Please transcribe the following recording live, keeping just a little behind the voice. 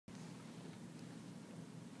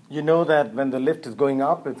You know that when the lift is going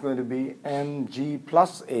up, it's going to be mg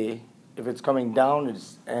plus a. If it's coming down,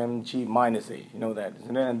 it's mg minus a. You know that,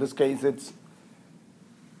 isn't it? In this case, it's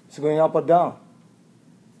going up or down.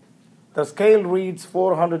 The scale reads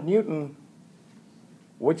 400 Newton,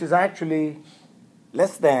 which is actually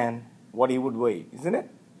less than what he would weigh, isn't it?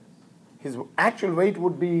 His actual weight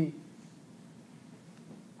would be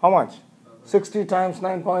how much? 60 times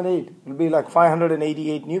 9.8. It will be like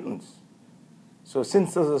 588 newtons. So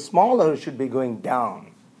since this is smaller, it should be going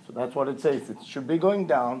down. So that's what it says. It should be going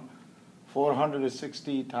down.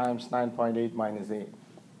 460 times 9.8 minus 8.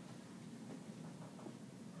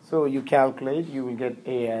 So you calculate, you will get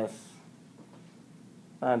A as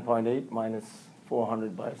 9.8 minus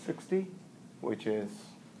 400 by 60, which is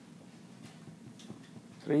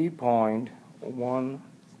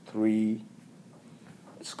 3.13.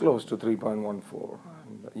 It's close to 3.14.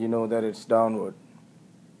 You know that it's downward.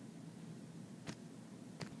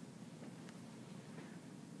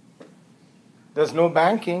 There's no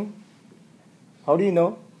banking. How do you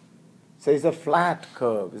know? So it's a flat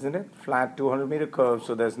curve, isn't it? Flat 200-meter curve,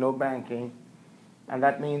 so there's no banking. And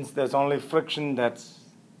that means there's only friction that's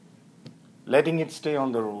letting it stay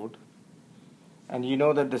on the road. And you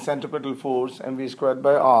know that the centripetal force, mv squared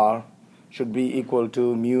by r, should be equal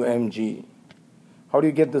to mu mg. How do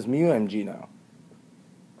you get this mu mg now?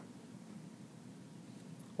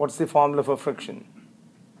 What's the formula for friction?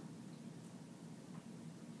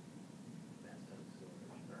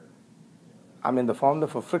 I mean the formula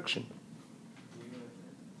for friction.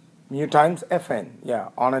 Mu times Fn. Yeah,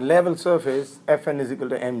 on a level surface, Fn is equal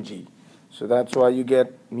to mg. So that's why you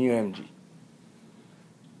get mu mg.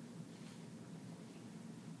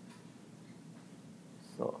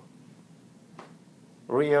 So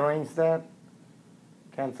rearrange that.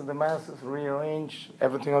 Cancel the masses, rearrange.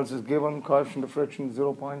 Everything else is given. Coefficient of friction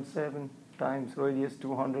 0.7 times radius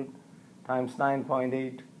 200 times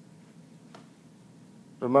 9.8.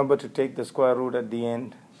 Remember to take the square root at the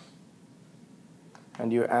end.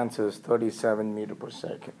 And your answer is 37 meters per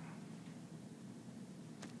second.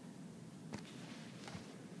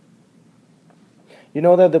 You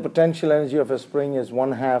know that the potential energy of a spring is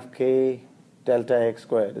 1/2 k delta x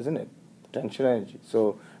squared, isn't it? Potential energy.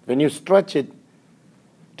 So when you stretch it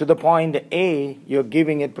to the point A, you're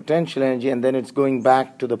giving it potential energy, and then it's going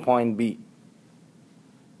back to the point B.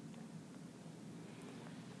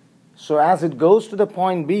 So as it goes to the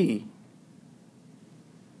point B,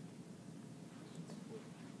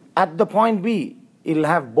 at the point B, it'll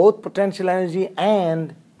have both potential energy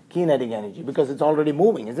and kinetic energy because it's already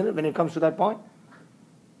moving, isn't it, when it comes to that point?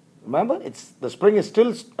 Remember, the spring is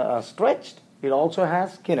still stretched. It also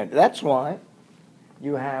has kinetic. That's why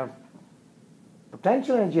you have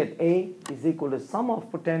potential energy at A is equal to sum of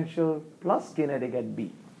potential plus kinetic at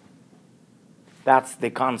B. That's the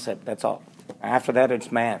concept, that's all. After that,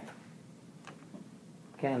 it's math.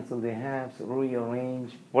 Cancel the halves,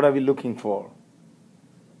 rearrange. What are we looking for?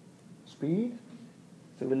 Speed.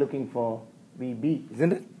 So we're looking for VB,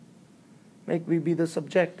 isn't it? Make VB the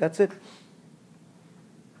subject, that's it.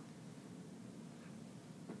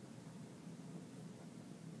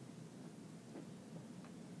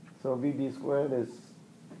 So VB squared is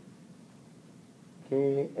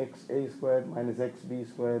kxa squared minus xb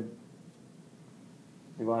squared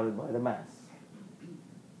divided by the mass.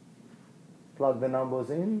 Plug the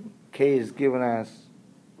numbers in. K is given as,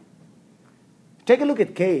 take a look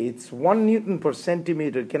at K. It's 1 Newton per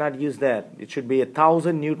centimeter. You cannot use that. It should be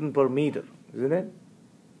 1,000 Newton per meter, isn't it?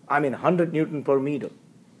 I mean 100 Newton per meter.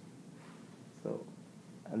 So,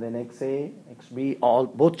 and then XA, XB,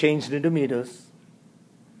 both changed into meters.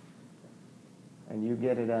 And you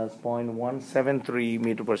get it as 0.173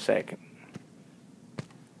 meter per second.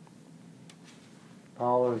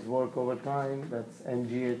 Power is work over time. That's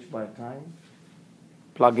mgh by time.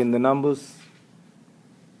 Plug in the numbers.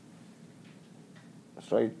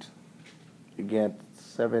 That's right. You get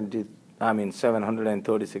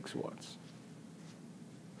 736 watts.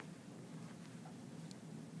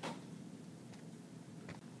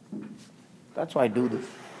 That's why I do this.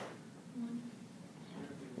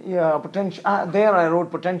 Yeah, potential. There I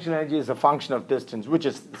wrote potential energy is a function of distance, which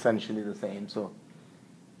is essentially the same. So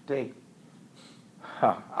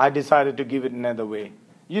I decided to give it another way.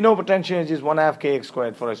 You know potential energy is 1/2 kx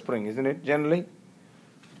squared for a spring, isn't it, generally?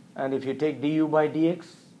 And if you take du by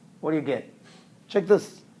dx, what do you get? Check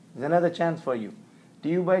this. There's another chance for you.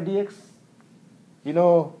 Du by dx, you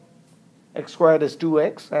know x squared is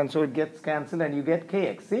 2x, and so it gets cancelled and you get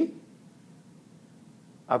kx. See?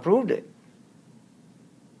 I proved it.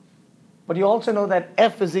 But you also know that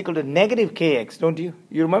f is equal to negative kx, don't you?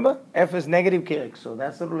 You remember? F is negative kx, so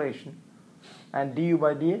that's the relation. And du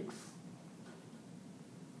by dx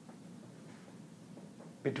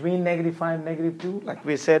between -5 and -2, like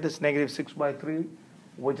we said, is -6/3,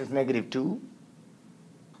 which is -2.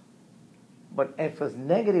 But f is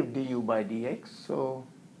negative du by dx, so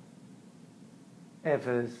f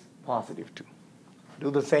is +2.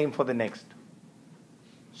 Do the same for the next.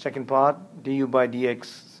 Second part, du by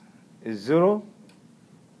dx is 0.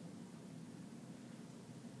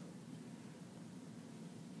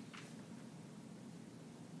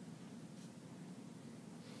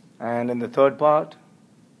 And in the third part,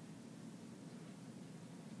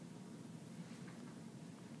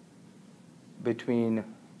 between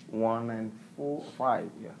 1 and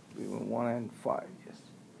 5, yeah, between 1 and 5, yes.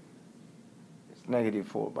 It's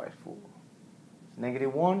 -4/4. It's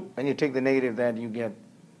 -1. When you take the negative that, you get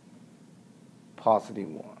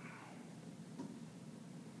 +1.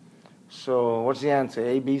 So what's the answer?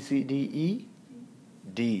 A, B, C, D, E?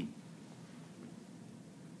 D.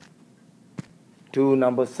 To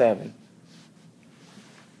number 7.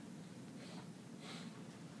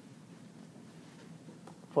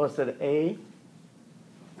 First at A,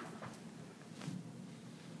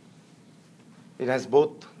 it has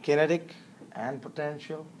both kinetic and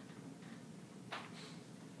potential.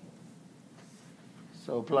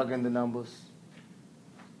 So plug in the numbers.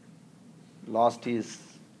 Velocity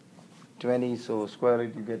is 20, so square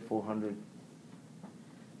it, you get 400.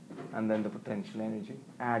 And then the potential energy.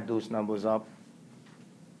 Add those numbers up.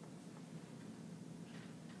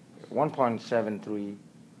 1.73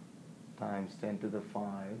 times 10 to the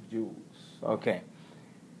 5 joules. Okay.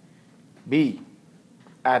 B.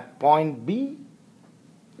 At point B,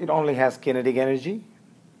 it only has kinetic energy.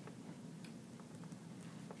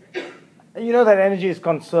 And you know that energy is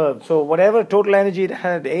conserved. So whatever total energy it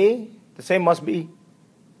had at A, the same must be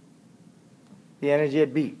the energy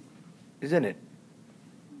at B, isn't it?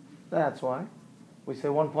 That's why we say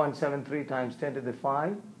 1.73 times 10 to the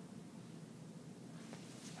 5.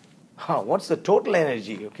 What's the total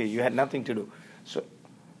energy? Okay, you had nothing to do. So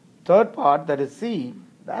third part, that is C,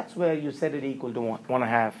 that's where you set it equal to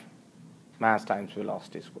 1.5 mass times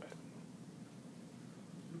velocity squared.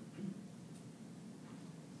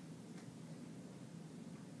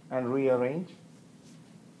 And rearrange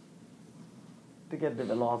to get the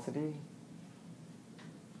velocity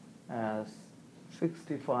as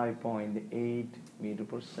 65.8 meter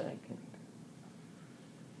per second.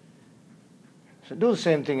 So do the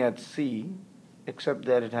same thing at C, except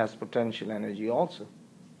that it has potential energy also.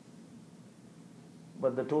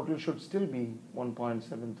 But the total should still be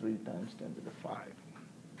 1.73 times 10 to the 5.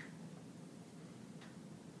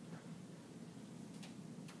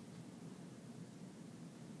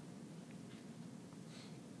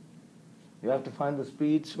 You have to find the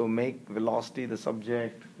speed, so make velocity the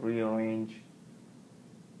subject, rearrange,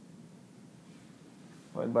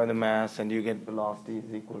 divided by the mass, and you get velocity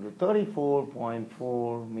is equal to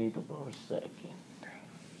 34.4 meter per second.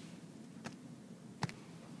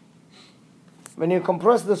 When you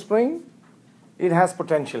compress the spring, it has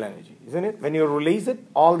potential energy, isn't it? When you release it,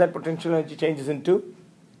 all that potential energy changes into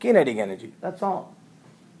kinetic energy. That's all.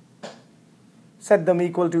 Set them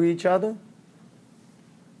equal to each other,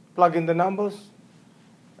 plug in the numbers,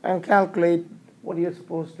 and calculate what you're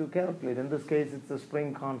supposed to calculate. In this case, it's the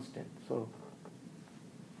spring constant. So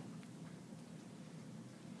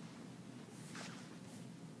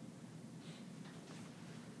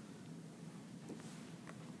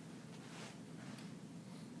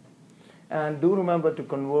and do remember to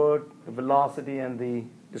convert the velocity and the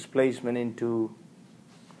displacement into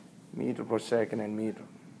meter per second and meter.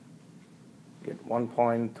 Get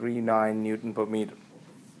 1.39 Newton per meter.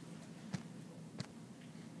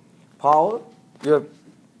 Power,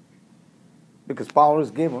 because power is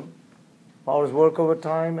given. Power is work over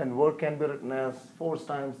time, and work can be written as force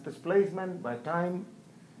times displacement by time.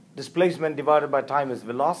 Displacement divided by time is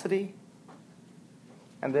velocity.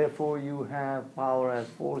 And therefore you have power as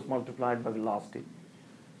force multiplied by velocity.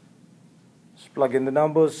 Just plug in the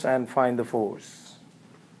numbers and find the force.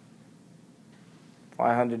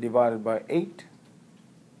 500 divided by 8.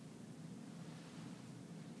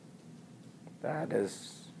 That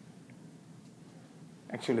is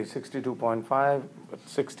actually 62.5, but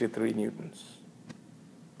 63 newtons.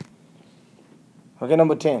 Okay,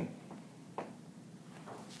 number 10.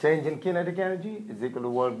 Change in kinetic energy is equal to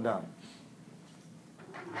work done.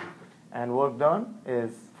 And work done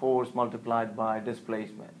is force multiplied by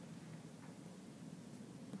displacement.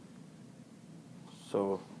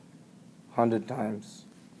 So 100 times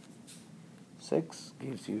 6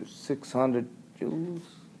 gives you 600 joules.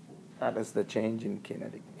 That is the change in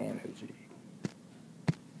kinetic energy.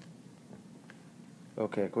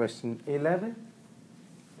 Okay, question 11.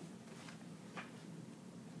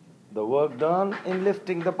 The work done in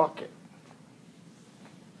lifting the bucket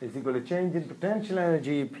is equal to change in potential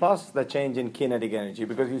energy plus the change in kinetic energy,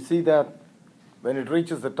 because you see that when it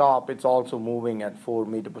reaches the top, it's also moving at 4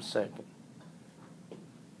 meters per second.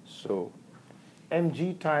 So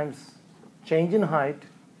mg times change in height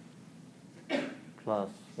plus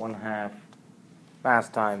 1/2 mass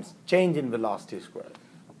times change in velocity squared.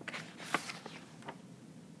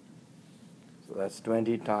 So that's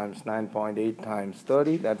 20 times 9.8 times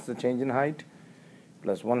 30, that's the change in height,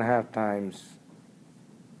 plus 1/2 times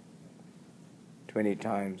 20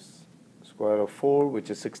 times square root of 4, which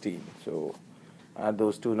is 16. So add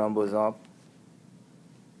those two numbers up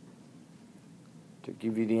to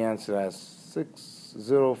give you the answer as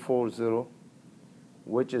 6040,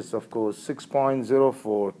 which is of course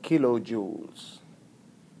 6.04 kilojoules.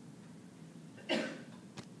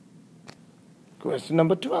 Question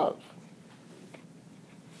number 12.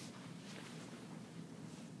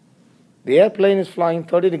 The airplane is flying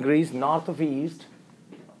 30 degrees north of east,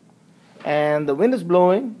 and the wind is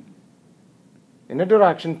blowing in a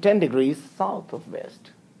direction 10 degrees south of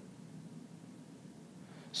west.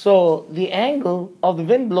 So the angle of the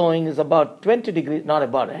wind blowing is about 20 degrees, not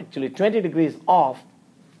about, actually 20 degrees off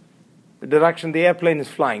the direction the airplane is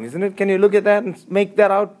flying, isn't it? Can you look at that and make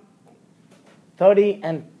that out? 30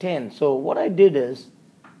 and 10. So what I did is,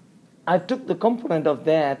 I took the component of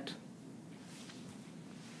that.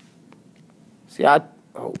 See, I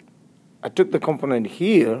took the component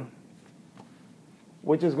here,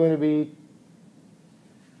 which is going to be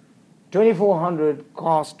 2400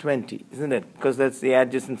 cos 20, isn't it? Because that's the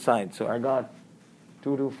adjacent side. So I got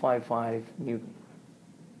 2255 Newton.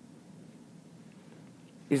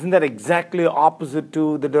 Isn't that exactly opposite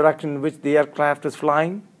to the direction in which the aircraft is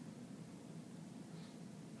flying?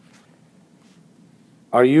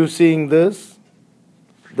 Are you seeing this?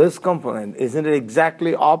 This component, isn't it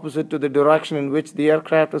exactly opposite to the direction in which the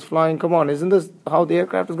aircraft is flying? Come on, isn't this how the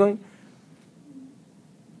aircraft is going?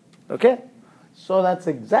 Okay? So that's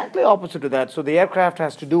exactly opposite to that. So the aircraft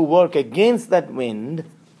has to do work against that wind.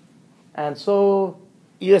 And so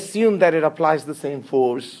you assume that it applies the same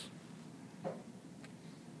force.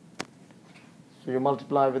 So you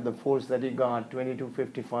multiply with the force that you got,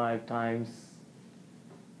 2255 times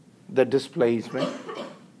the displacement,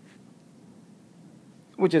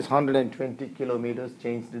 which is 120 kilometers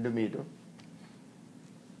changed into meter.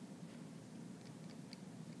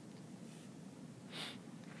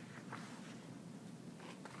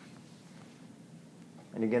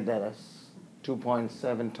 And you get that as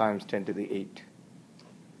 2.7 times 10 to the 8.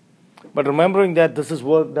 But remembering that this is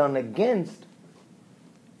work done against,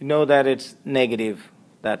 you know that it's negative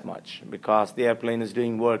that much, because the airplane is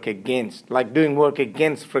doing work against, like doing work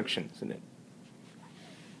against friction, isn't it?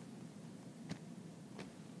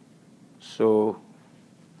 So,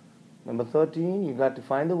 number 13, you got to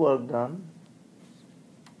find the work done.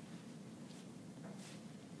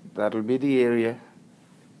 That will be the area.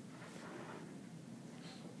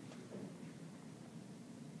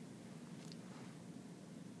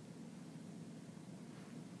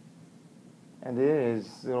 And there is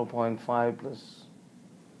 0.5 plus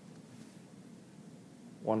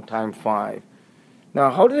 1 times 5. Now,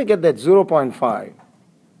 how did I get that 0.5?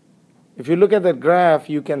 If you look at that graph,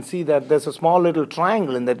 you can see that there's a small little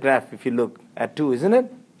triangle in that graph if you look at 2, isn't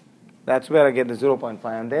it? That's where I get the 0.5.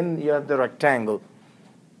 And then you have the rectangle.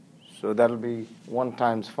 So that'll be 1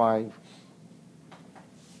 times 5.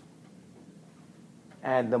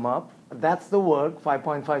 Add them up. That's the work,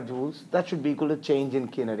 5.5 joules. That should be equal to change in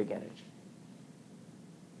kinetic energy.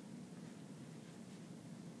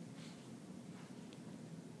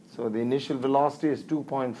 So the initial velocity is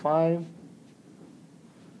 2.5.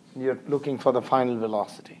 You're looking for the final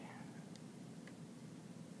velocity.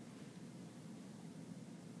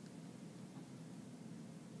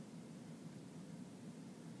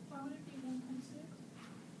 Why would it be 1.6?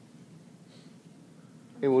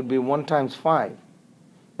 It would be 1 times 5,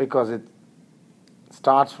 because it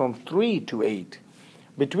starts from 3 to 8.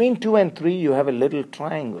 Between 2 and 3, you have a little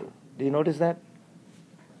triangle. Do you notice that?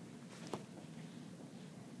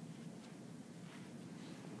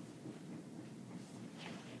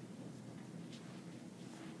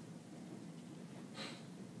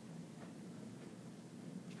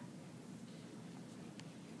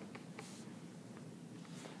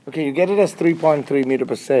 Okay, you get it as 3.3 meters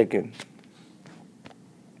per second.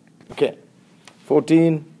 Okay,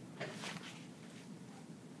 14.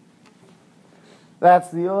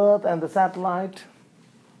 That's the Earth and the satellite.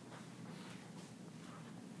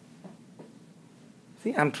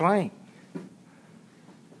 See, I'm trying.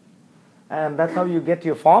 And that's how you get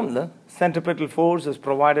your formula. Centripetal force is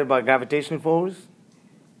provided by gravitational force.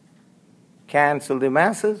 Cancel the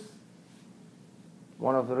masses,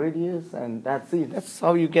 one of the radius, and that's it. That's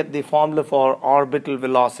how you get the formula for orbital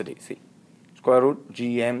velocity. See, square root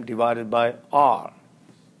gm divided by r.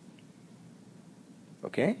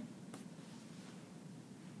 Okay?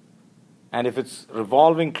 And if it's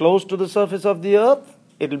revolving close to the surface of the Earth,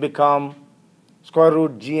 it will become square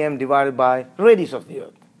root gm divided by radius of the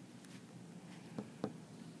Earth.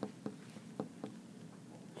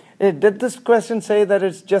 Did this question say that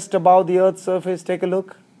it's just above the Earth's surface? Take a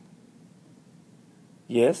look.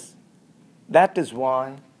 Yes. That is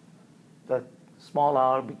why the small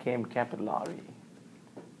r became capital RE.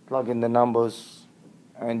 Plug in the numbers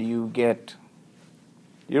and you get,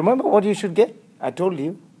 you remember what you should get? I told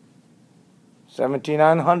you.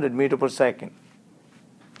 7,900 meter per second.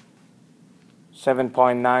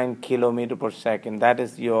 7.9 kilometer per second. That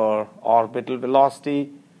is your orbital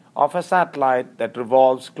velocity of a satellite that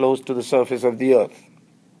revolves close to the surface of the Earth.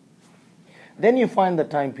 Then you find the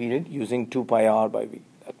time period using 2 pi r by v,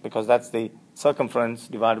 because that's the circumference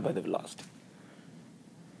divided by the velocity.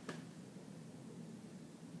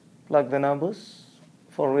 Plug the numbers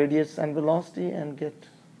for radius and velocity and get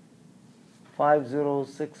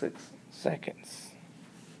 5066 seconds.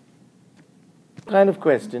 Kind of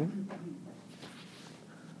question.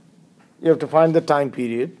 You have to find the time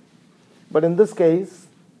period, but in this case,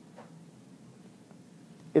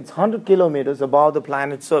 it's 100 kilometers above the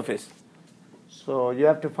planet's surface. So you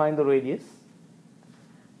have to find the radius,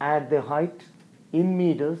 add the height in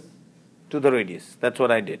meters to the radius. That's what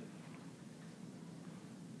I did.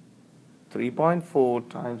 3.4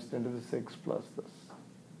 times 10 to the 6 plus this.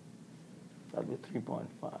 That'll be 3.5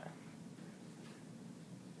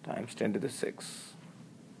 times 10 to the 6.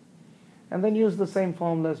 And then use the same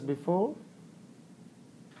formula as before.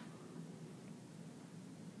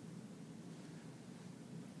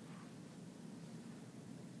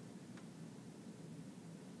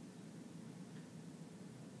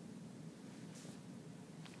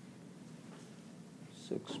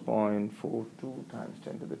 Six 6.42 times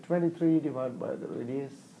 10 to the 23 divided by the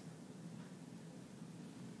radius.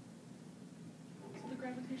 So the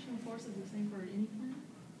gravitational force is the same for any planet?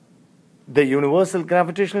 The universal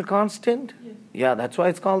gravitational constant? Yes. Yeah, that's why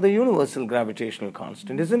it's called the universal gravitational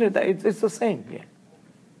constant, isn't it? It's the same, yeah.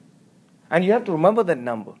 And you have to remember that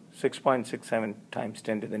number, 6.67 times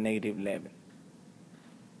 10 to the negative 11.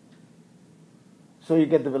 So you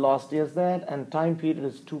get the velocity as that, and time period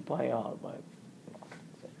is 2 pi r by.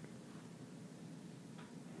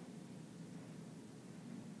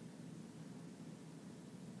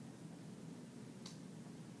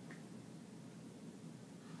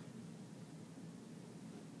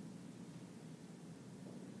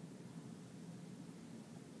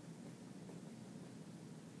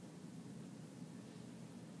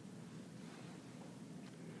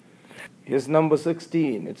 Here's number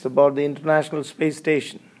 16. It's about the International Space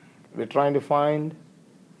Station. We're trying to find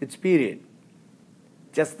its period.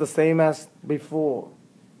 Just the same as before.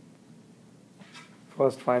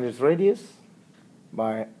 First find its radius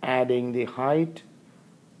by adding the height.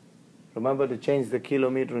 Remember to change the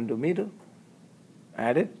kilometer into meter.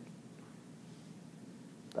 Add it.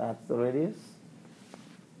 That's the radius.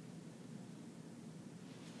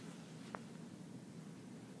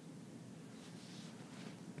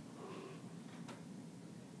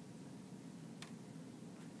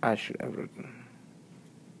 I should have written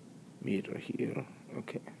meter here.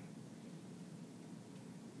 Okay.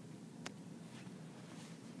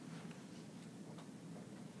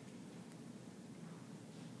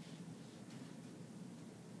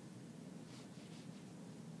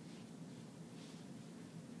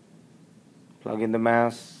 Plug in the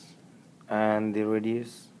mass and the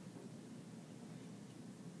radius.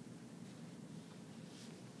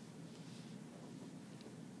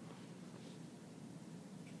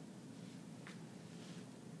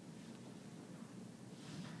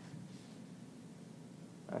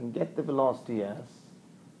 And get the velocity as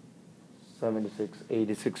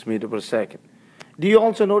 7686 meter per second. Do you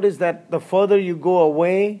also notice that the further you go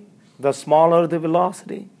away, the smaller the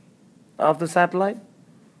velocity of the satellite?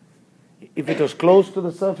 If it was close to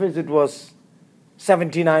the surface, it was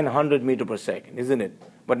 7900 meter per second, isn't it?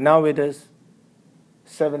 But now it is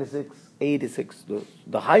 7686.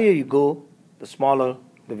 The higher you go, the smaller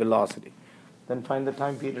the velocity. Then find the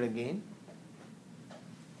time period again.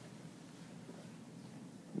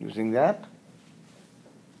 Using that,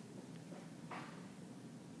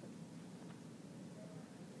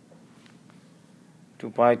 two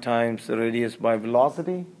pi times the radius by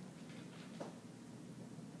velocity.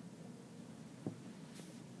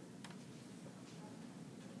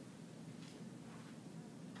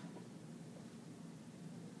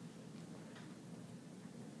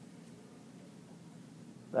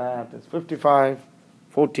 that is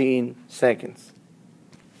 55.14 seconds.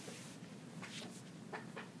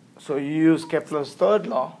 So you use Kepler's third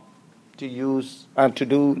law to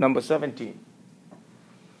do number 17.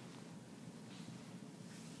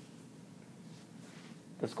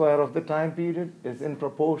 The square of the time period is in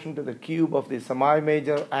proportion to the cube of the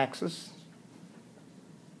semi-major axis.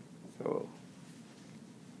 So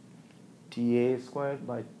TA squared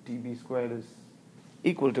by TB squared is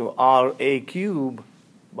equal to RA cube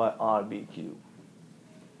by RB cube.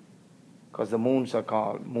 Because the moons are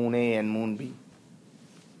called Moon A and Moon B.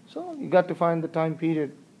 So you got to find the time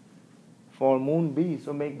period for Moon B,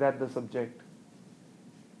 so make that the subject.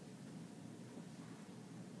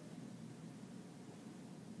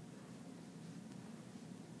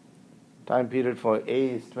 Time period for A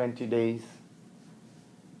is 20 days.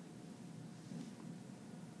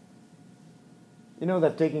 You know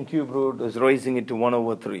that taking cube root is raising it to 1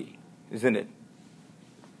 over 3, isn't it?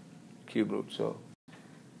 Cube root.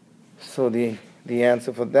 So the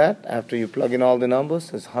answer for that, after you plug in all the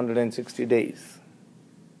numbers, is 160 days.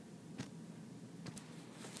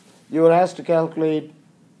 You are asked to calculate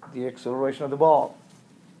the acceleration of the ball.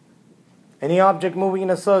 Any object moving in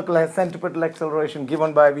a circle has centripetal acceleration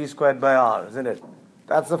given by v squared by r, isn't it?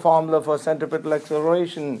 That's the formula for centripetal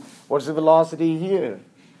acceleration. What's the velocity here?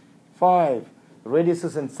 5. Radius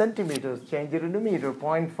is in centimeters, change it into meter,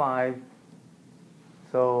 0.5.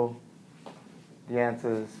 So the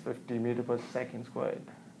answer is 50 meters per second squared.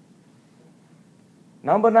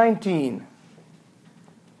 Number 19.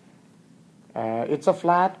 It's a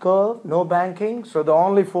flat curve, no banking, so the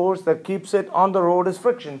only force that keeps it on the road is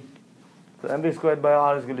friction. So mv squared by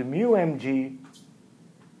r is equal to mu mg.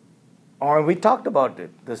 Or we talked about it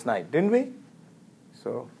this night, didn't we?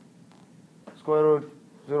 So square root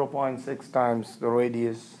 0.6 times the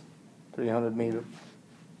radius, 300 meters,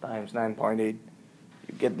 times 9.8. You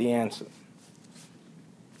get the answer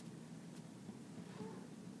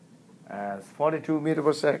as 42 meters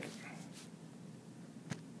per second.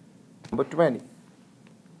 Number 20.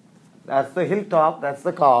 That's the hilltop, that's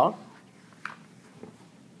the car.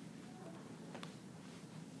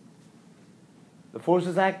 The force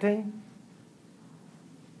is acting,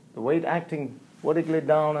 the weight acting vertically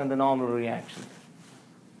down, and the normal reaction.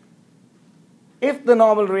 If the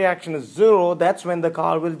normal reaction is 0, that's when the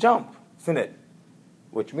car will jump, isn't it?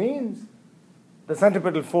 Which means the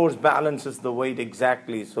centripetal force balances the weight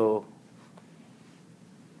exactly, so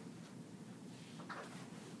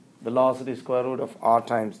velocity square root of r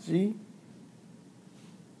times g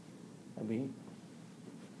will be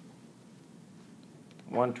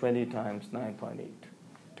 120 times 9.8.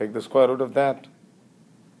 Take the square root of that,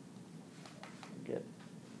 get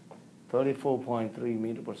 34.3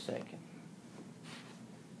 meters per second.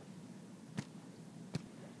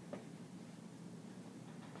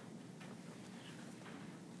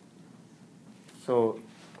 So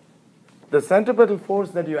the centripetal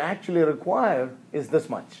force that you actually require is this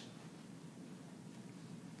much.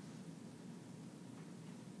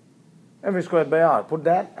 mv squared by r. Put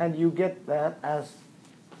that and you get that as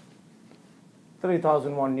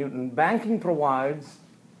 3001 Newton. Banking provides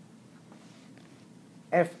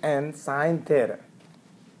Fn sine theta.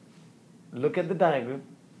 Look at the diagram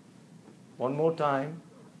one more time.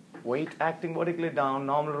 Weight acting vertically down,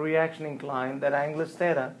 normal reaction inclined, that angle is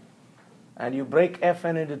theta. And you break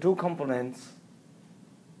Fn into two components.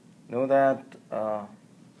 Know that,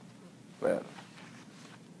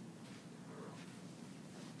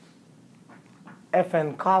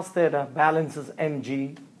 Fn cos theta balances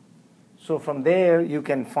mg. So from there you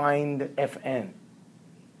can find Fn.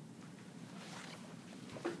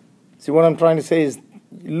 See, what I'm trying to say is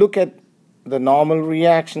look at the normal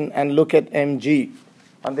reaction and look at mg.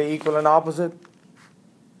 Are they equal and opposite?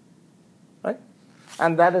 Right?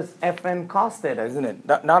 And that is Fn cos theta, isn't it?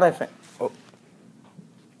 Not Fn. Oh.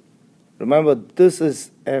 Remember, this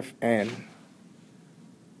is Fn.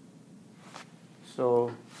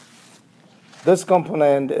 So this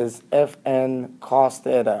component is Fn cos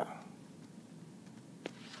theta.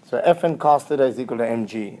 So Fn cos theta is equal to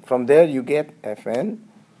mg. From there you get Fn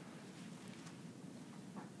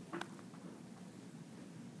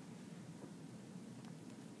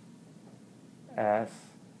as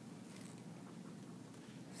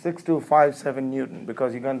 6257 Newton,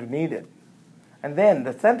 because you're going to need it. And then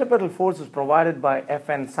the centripetal force is provided by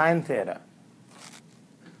Fn sine theta.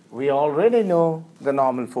 We already know the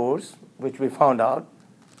normal force, which we found out.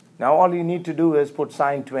 Now all you need to do is put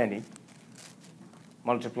sine 20,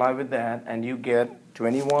 multiply with that, and you get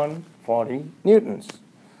 2140 newtons.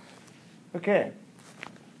 Okay.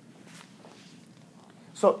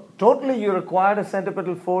 So totally you required a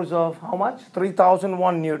centripetal force of how much?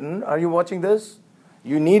 3001 Newton. Are you watching this?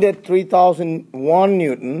 You needed 3001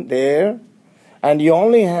 Newton there, and you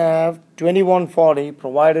only have 2140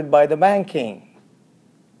 provided by the banking.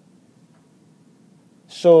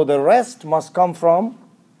 So the rest must come from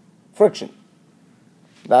friction.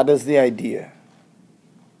 That is the idea.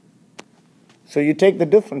 So you take the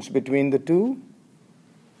difference between the two.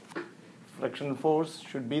 Friction force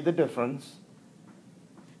should be the difference.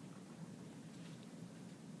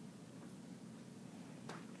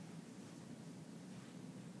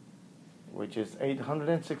 Which is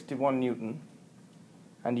 861 Newton.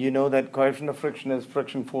 And you know that coefficient of friction is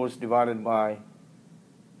friction force divided by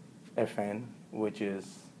Fn, which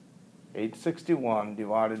is 861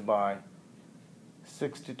 divided by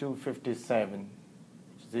 6257,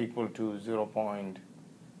 which is equal to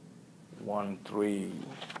 0.13.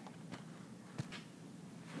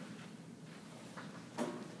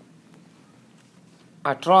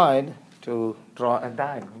 I tried to draw a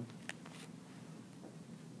diagram.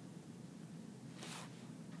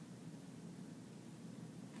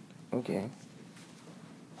 Okay.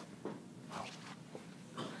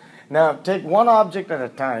 Now take one object at a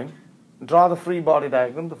time. Draw the free body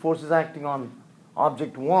diagram. The force is acting on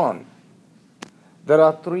object 1. There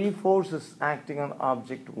are 3 forces acting on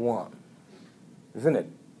object 1. Isn't it?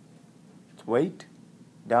 It's weight,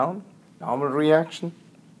 down, normal reaction,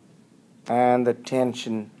 and the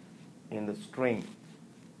tension in the string.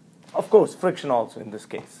 Of course, friction also in this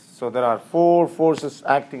case. So there are 4 forces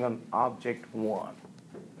acting on object 1.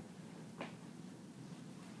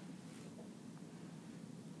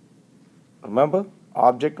 Remember,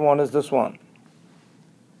 object 1 is this one.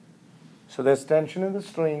 So there's tension in the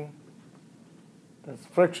string, there's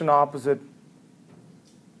friction opposite,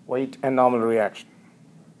 weight and normal reaction.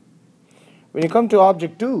 When you come to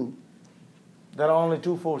object 2, there are only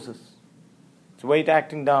 2 forces. It's weight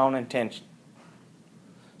acting down and tension.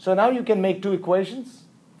 So now you can make 2 equations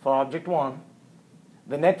for object 1.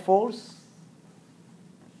 The net force,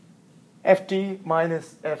 Ft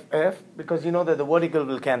minus Ff, because you know that the vertical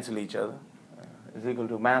will cancel each other, is equal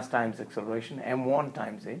to mass times acceleration, m1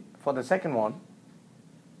 times a. For the second one,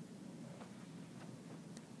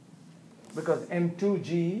 because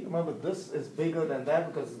m2g, remember this is bigger than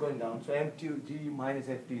that because it's going down, so m2g minus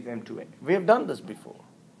ft is m2a. We have done this before.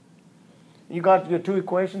 You got your 2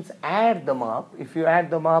 equations, add them up. If you add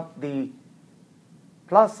them up, the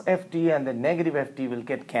plus ft and the negative ft will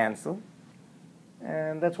get cancelled,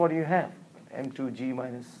 and that's what you have. m2g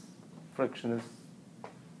minus friction is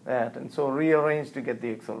that, and so rearrange to get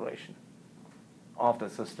the acceleration of the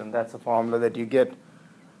system. That's the formula that you get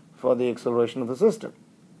for the acceleration of the system.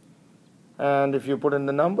 And if you put in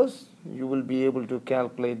the numbers, you will be able to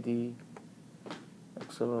calculate the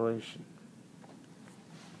acceleration.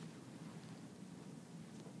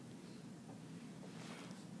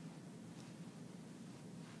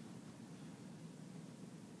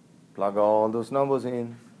 Plug all those numbers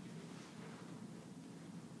in.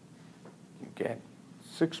 You get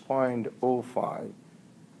 6.05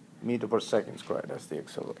 meter per second squared. That's the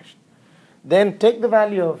acceleration. Then take the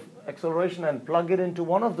value of acceleration and plug it into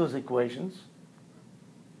one of those equations.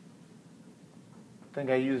 I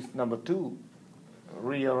think I used number 2.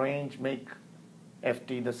 Rearrange, make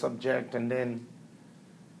Ft the subject, and then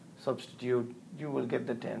substitute. You will get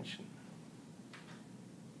the tension.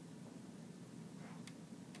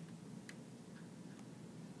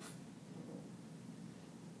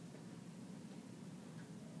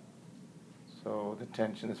 So the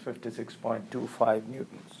tension is 56.25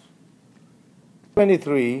 newtons.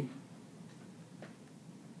 23,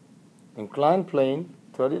 inclined plane,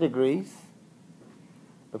 30 degrees.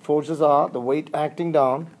 The forces are the weight acting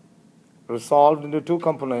down, resolved into 2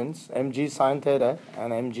 components, mg sine theta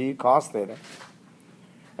and mg cos theta.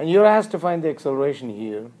 And you're asked to find the acceleration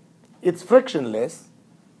here. It's frictionless,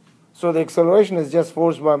 so the acceleration is just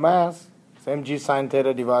force by mass. It's mg sine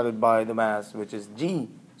theta divided by the mass, which is g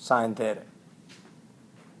sine theta.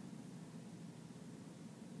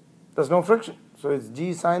 There's no friction, so it's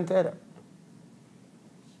g sine theta,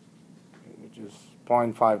 which is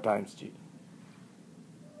 0.5 times g.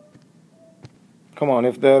 Come on,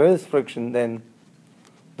 if there is friction, then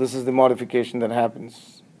this is the modification that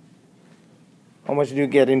happens. How much do you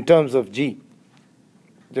get in terms of g?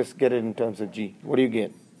 Just get it in terms of g. What do you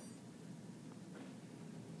get?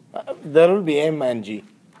 There will be m and g.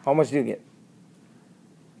 How much do you get?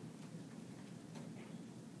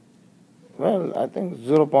 Well, I think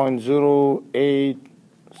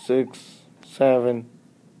 0.0867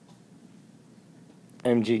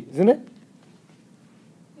 mg, isn't it?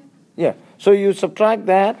 Yeah, so you subtract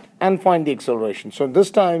that and find the acceleration. So this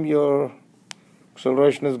time your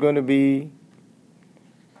acceleration is going to be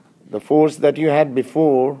the force that you had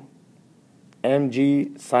before,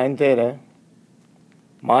 mg sine theta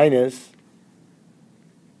minus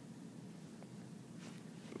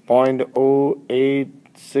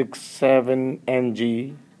 0.0867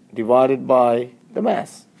 mg divided by the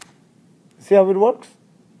mass. See how it works?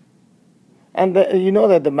 And you know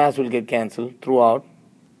that the mass will get cancelled throughout.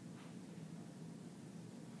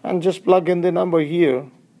 And just plug in the number here.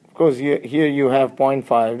 Of course, here you have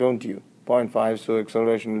 0.5, don't you? 0.5, so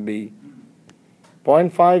acceleration will be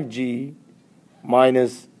 0.5 g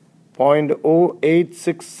minus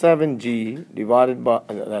 0.0867 g divided by,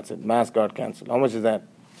 that's it, mass got cancelled. How much is that?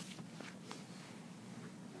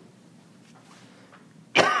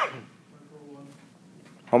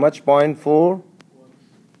 How much? 0.4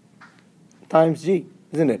 times g,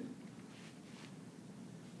 isn't it?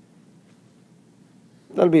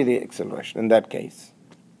 That'll be the acceleration in that case.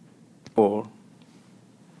 Or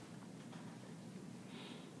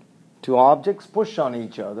two objects push on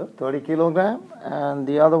each other, 30 kilogram, and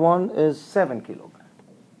the other one is 7 kilogram.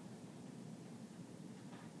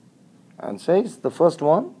 And says the first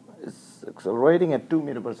one is accelerating at 2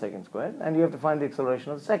 meters per second squared, and you have to find the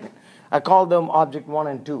acceleration of the second. I call them object 1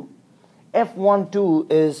 and 2.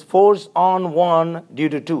 F12 is force on 1 due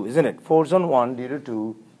to 2, isn't it? Force on 1 due to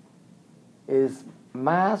 2 is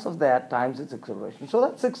mass of that times its acceleration. So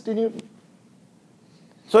that's 60 Newton.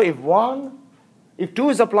 So if 2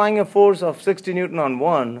 is applying a force of 60 Newton on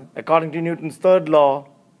 1, according to Newton's third law,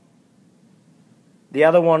 the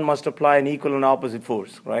other one must apply an equal and opposite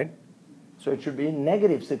force, right? So it should be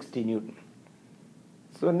negative 60 Newton.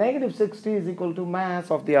 So negative 60 is equal to mass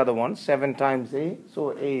of the other one, 7 times A.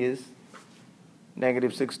 So A is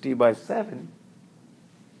negative 60 by 7.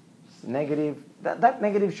 Negative, that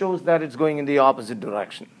negative shows that it's going in the opposite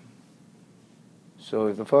direction. So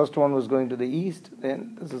if the first one was going to the east,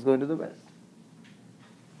 then this is going to the west.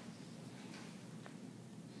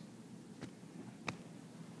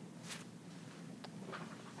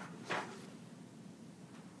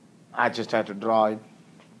 I just had to draw it.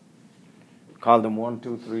 Call them 1,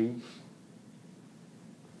 2, 3.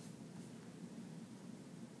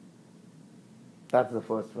 That's the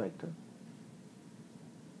first vector.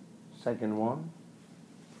 Second one.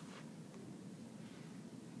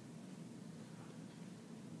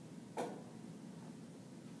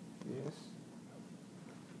 Yes.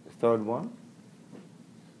 The third one.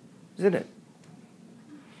 Isn't it?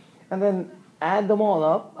 And then add them all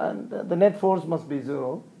up, and the net force must be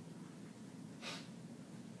 0.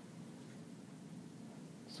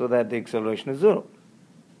 So that the acceleration is 0.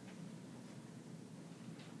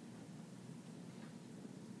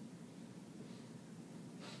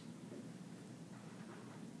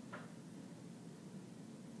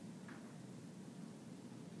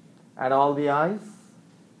 Add all the i's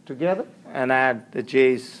together and add the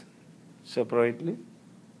j's separately.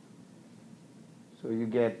 So you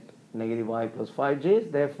get negative I plus 5j's.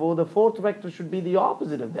 Therefore, the fourth vector should be the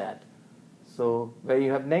opposite of that. So where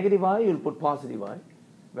you have negative I, you'll put positive I.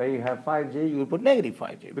 Where you have 5j, you'll put negative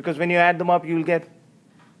 5j. Because when you add them up, you'll get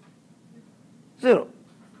 0.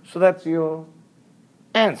 So that's your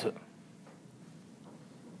answer.